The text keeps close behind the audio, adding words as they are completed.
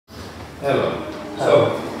Hello.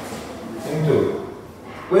 Hello. So, Into,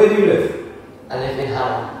 where do you live? I live in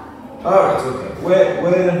Hanoi. Alright, okay.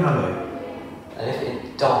 Where in Hanoi? I live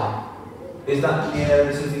in Dong. Is that near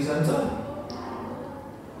the city centre?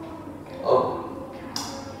 Oh,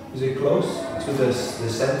 Is it close to the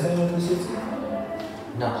centre of the city?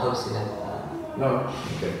 not close enough. No.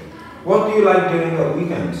 Okay. What do you like doing at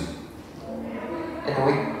weekends? In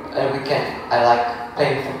the weekend, I like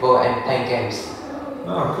playing football and playing games.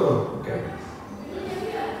 Oh, cool. Okay.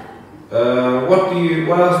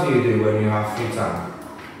 What else do you do when you have free time?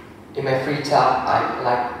 In my free time, I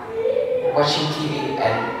like watching TV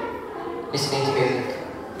and listening to music.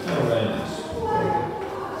 Oh, very nice. Very good.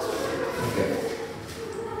 Okay.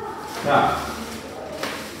 Now,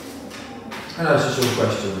 I'll answer some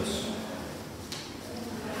questions.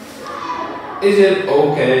 Is it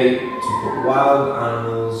okay to put wild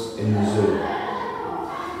animals in the zoo?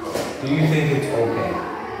 Do you think it's okay?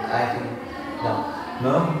 I think no,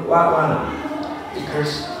 No? Why not?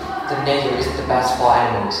 because the nature is the best for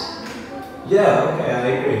animals. Yeah, okay, I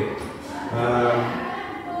agree.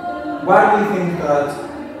 Why do you think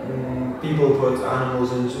that people put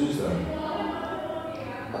animals in zoos then?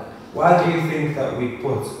 Why do you think that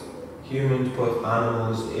humans put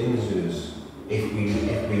animals in zoos if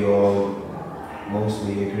we all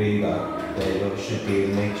mostly agree that they should be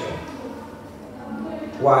in nature?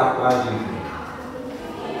 Why do you think?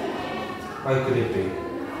 Why could it be?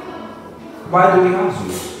 Why do we have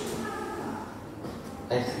zoos?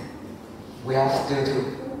 I think we have to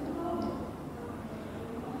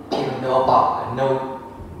people know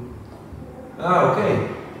Ah, okay.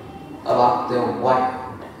 about the wild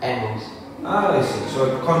animals. Ah, I see.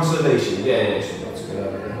 So conservation, yeah, so that's a good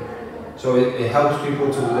idea. So it helps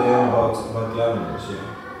people to learn about the animals,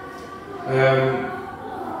 yeah.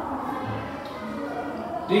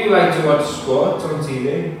 Do you like to watch sports on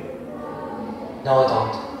TV? No, I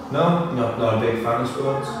don't. No? Not a big fan of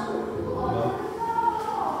sports? No?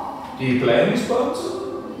 Do you play any sports?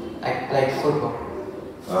 I play football.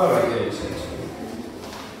 Oh, right, yeah, you say so.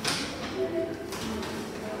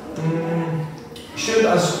 Should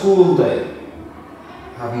a school day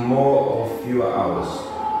have more or fewer hours?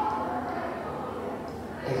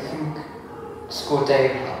 I think school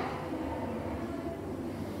day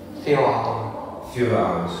few hours. Fewer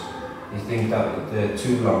hours. You think that they're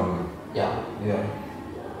too long? Yeah. Yeah.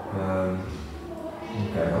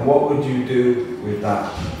 Okay. And what would you do with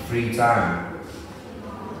that free time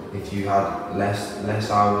if you had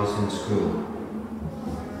less hours in school?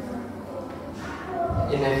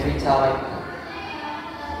 In my free time,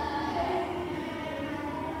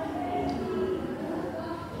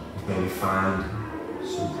 Maybe find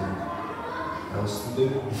something else to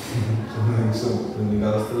do, something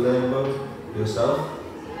else to learn about yourself.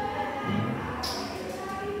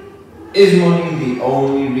 Is money the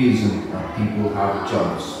only reason that people have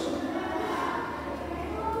jobs?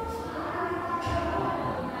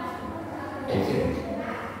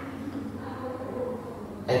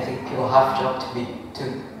 I think people have job to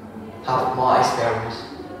have more experience.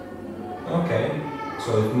 Okay,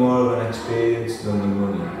 so it's more of an experience than the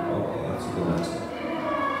money. Okay, that's a good answer.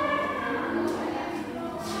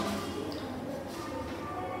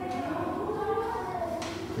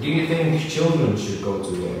 Do you think children should go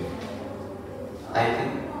to work? I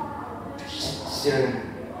think students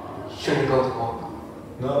shouldn't go to work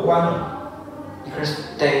No, why not?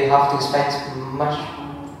 because they have to spend much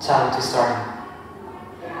time to study.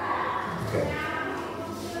 Okay.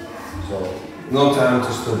 So, no time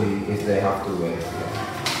to study if they have to work.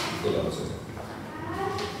 Yeah. Good answer.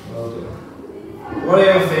 Well done. What are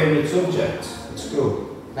your favourite subjects at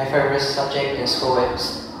school? My favorite subject in school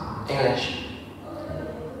is English.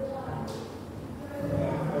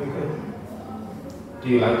 Yeah, very good. Do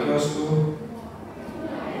you like your school?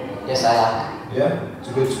 Yes, I like. Yeah? It's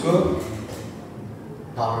a good school?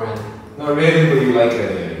 Not really. Not really, but you like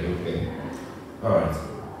it. Yeah, okay. Alright.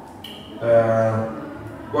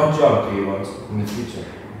 What job do you want in the future?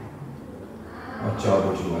 What job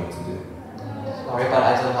would you like to do? Sorry, but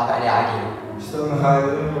I don't have any idea. Still in the high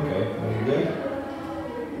level? Okay, very good.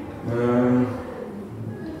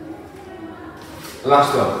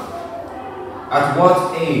 Last one. At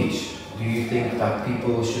what age do you think that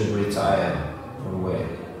people should retire from work?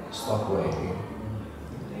 Stop working?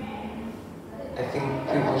 I think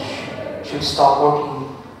people should stop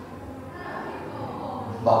working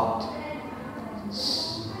about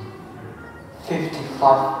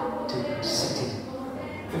 55 to 60.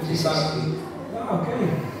 55? Oh, okay.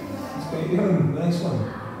 That's quite young. Nice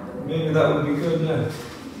one. Maybe that would be good, yeah.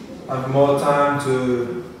 Have more time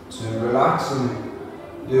to relax and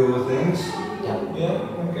do other things. Yeah.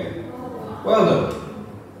 Yeah, okay. Well done.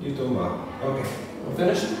 You've done well. Okay. I'm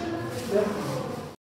finished? Yeah.